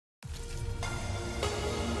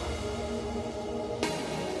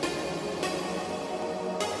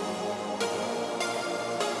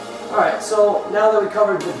Alright, so now that we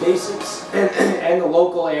covered the basics and the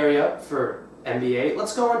local area for NBA,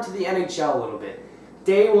 let's go into the NHL a little bit.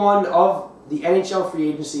 Day one of the NHL free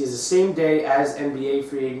agency is the same day as NBA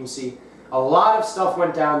free agency. A lot of stuff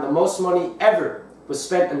went down. The most money ever was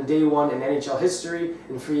spent on day one in NHL history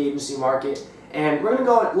in the free agency market. And we're going to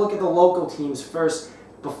go look at the local teams first.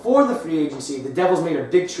 Before the free agency, the Devils made a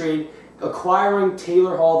big trade, acquiring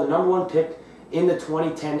Taylor Hall, the #1 pick in the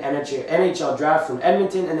 2010 NHL draft from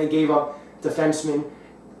Edmonton, and they gave up defenseman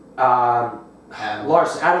Adam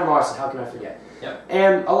Larson. How can I forget? Yep.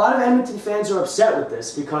 And a lot of Edmonton fans are upset with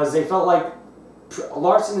this because they felt like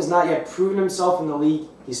Larson has not yet proven himself in the league.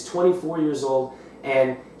 He's 24 years old,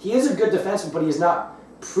 and he is a good defenseman, but he has not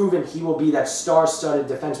proven he will be that star-studded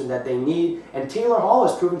defenseman that they need. And Taylor Hall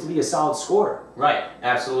has proven to be a solid scorer. Right,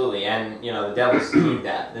 absolutely. And, you know, the Devils need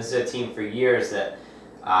that. This is a team for years that,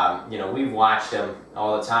 you know, we've watched them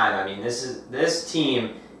all the time. I mean, this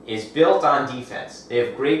team is built on defense. They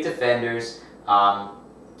have great defenders.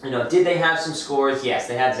 You know, did they have some scores? Yes,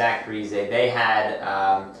 they had Zach Parise. They had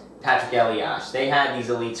Patrick Elias. They had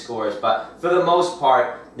these elite scorers. But for the most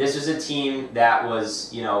part, this was a team that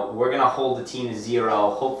was, you know, we're going to hold the team to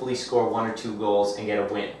 0, hopefully score 1 or 2 goals and get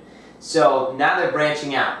a win. So now they're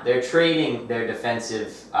branching out. They're trading their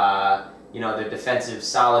defensive, you know, their defensive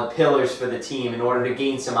solid pillars for the team in order to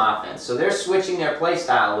gain some offense. So they're switching their play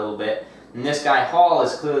style a little bit. And this guy Hall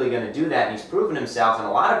is clearly going to do that, and he's proven himself, and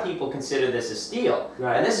a lot of people consider this a steal.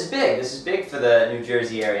 Right. And this is big. This is big for the New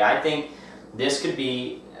Jersey area. I think this could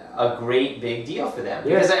be a great big deal for them.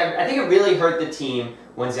 Yeah. Because I think it really hurt the team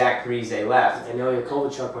when Zach Parise left. And Ilya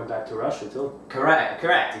Kovalchuk went back to Russia, too.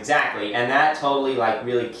 Correct, exactly. And that totally, like,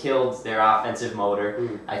 really killed their offensive motor.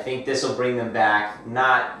 Mm. I think this will bring them back,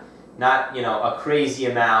 not you know, a crazy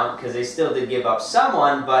amount, because they still did give up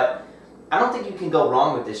someone, but I don't think you can go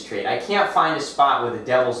wrong with this trade. I can't find a spot where the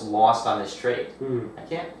Devils lost on this trade. I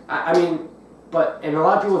can't. I mean, and a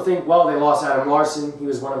lot of people think, well, they lost Adam Larson. He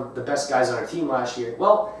was one of the best guys on our team last year.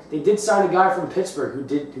 Well, they did sign a guy from Pittsburgh who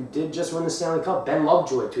did just win the Stanley Cup, Ben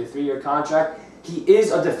Lovejoy, to a 3-year contract. He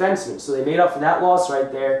is a defenseman, so they made up for that loss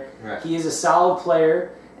right there. Right. He is a solid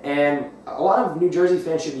player, and a lot of New Jersey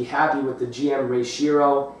fans should be happy with the GM, Ray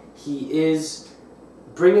Shero. He is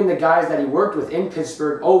bringing the guys that he worked with in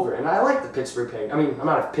Pittsburgh over. And I like the Pittsburgh pick. I mean, I'm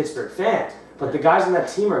not a Pittsburgh fan, but the guys on that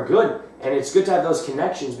team are good. And it's good to have those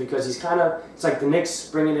connections because it's like the Knicks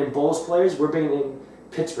bringing in Bulls players, we're bringing in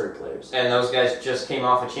Pittsburgh players. And those guys just came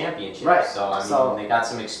off a championship. Right. So, I mean, they got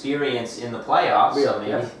some experience in the playoffs,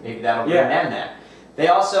 Yeah, so maybe that'll bring them there. They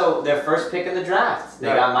also, their first pick in the draft, they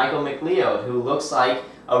got Michael McLeod, who looks like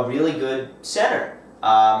a really good center.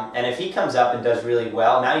 And if he comes up and does really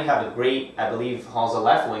well, now you have a great, I believe Hall's a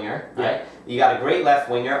left winger, right? You got a great left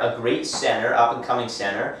winger, a great center, up-and-coming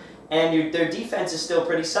center, and their defense is still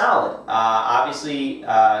pretty solid. Obviously,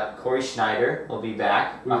 Corey Schneider will be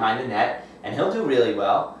back behind the net, and he'll do really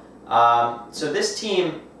well. So this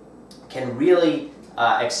team can really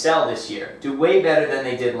excel this year, do way better than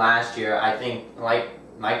they did last year. I think, like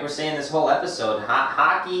Mike was saying this whole episode,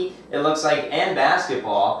 hockey, it looks like, and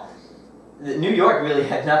basketball, New York really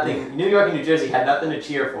had nothing. New York and New Jersey had nothing to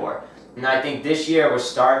cheer for, and I think this year we're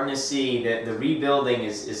starting to see that the rebuilding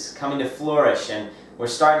is coming to flourish, and we're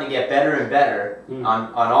starting to get better and better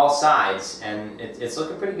on all sides, and it's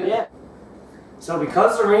looking pretty good. Yeah. So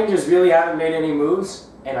because the Rangers really haven't made any moves,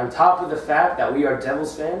 and on top of the fact that we are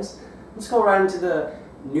Devils fans, let's go right into the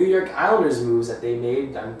New York Islanders moves that they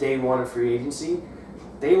made on day one of free agency.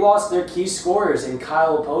 They lost their key scorers in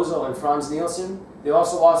Kyle Opozo and Franz Nielsen. They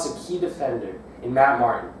also lost a key defender in Matt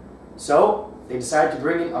Martin. So they decided to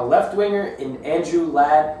bring in a left winger in Andrew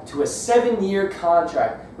Ladd to a 7-year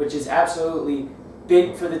contract, which is absolutely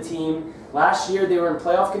big for the team. Last year they were in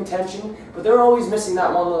playoff contention, but they were always missing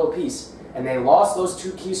that one little piece. And they lost those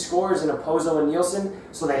 2 key scorers in Opozo and Nielsen,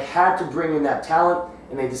 so they had to bring in that talent,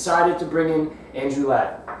 and they decided to bring in Andrew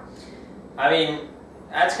Ladd. I mean,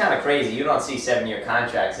 that's kind of crazy. You don't see 7-year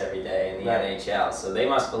contracts every day in the NHL, so they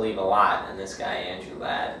must believe a lot in this guy, Andrew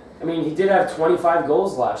Ladd. I mean, he did have 25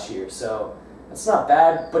 goals last year, so that's not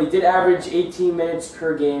bad, but he did average 18 minutes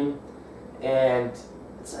per game, and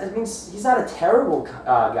I mean, he's not a terrible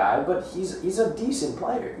guy, but he's a decent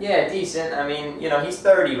player. Yeah, decent. I mean, you know, he's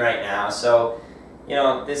 30 right now, so, you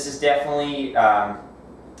know, this is definitely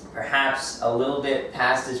perhaps a little bit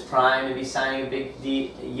past his prime to be signing a big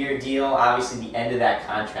year deal. Obviously, the end of that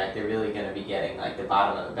contract, they're really going to be getting like the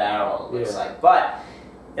bottom of the barrel, it looks like. But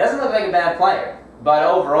he doesn't look like a bad player. But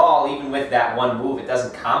overall, even with that one move, it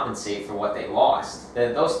doesn't compensate for what they lost.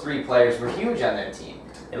 Those 3 players were huge on their team.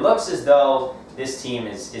 It looks as though this team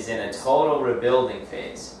is in a total rebuilding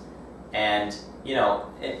phase. And you know,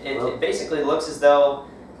 it basically looks as though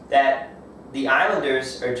that the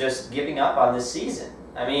Islanders are just giving up on this season.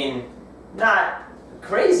 I mean, not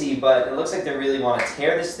crazy, but it looks like they really want to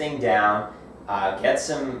tear this thing down, get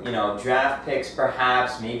some, you know, draft picks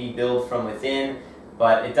perhaps, maybe build from within.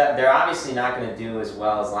 But they're obviously not going to do as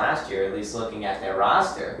well as last year, at least looking at their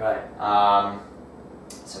roster. Right.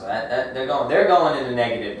 So they're going in a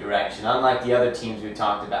negative direction, unlike the other teams we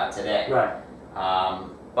talked about today. Right.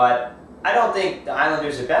 But I don't think the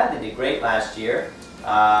Islanders are bad. They did great last year.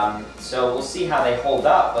 So we'll see how they hold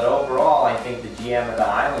up. But overall, I think the GM of the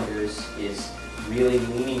Islanders is really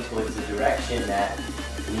leaning towards the direction that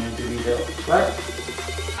we need to rebuild. Right.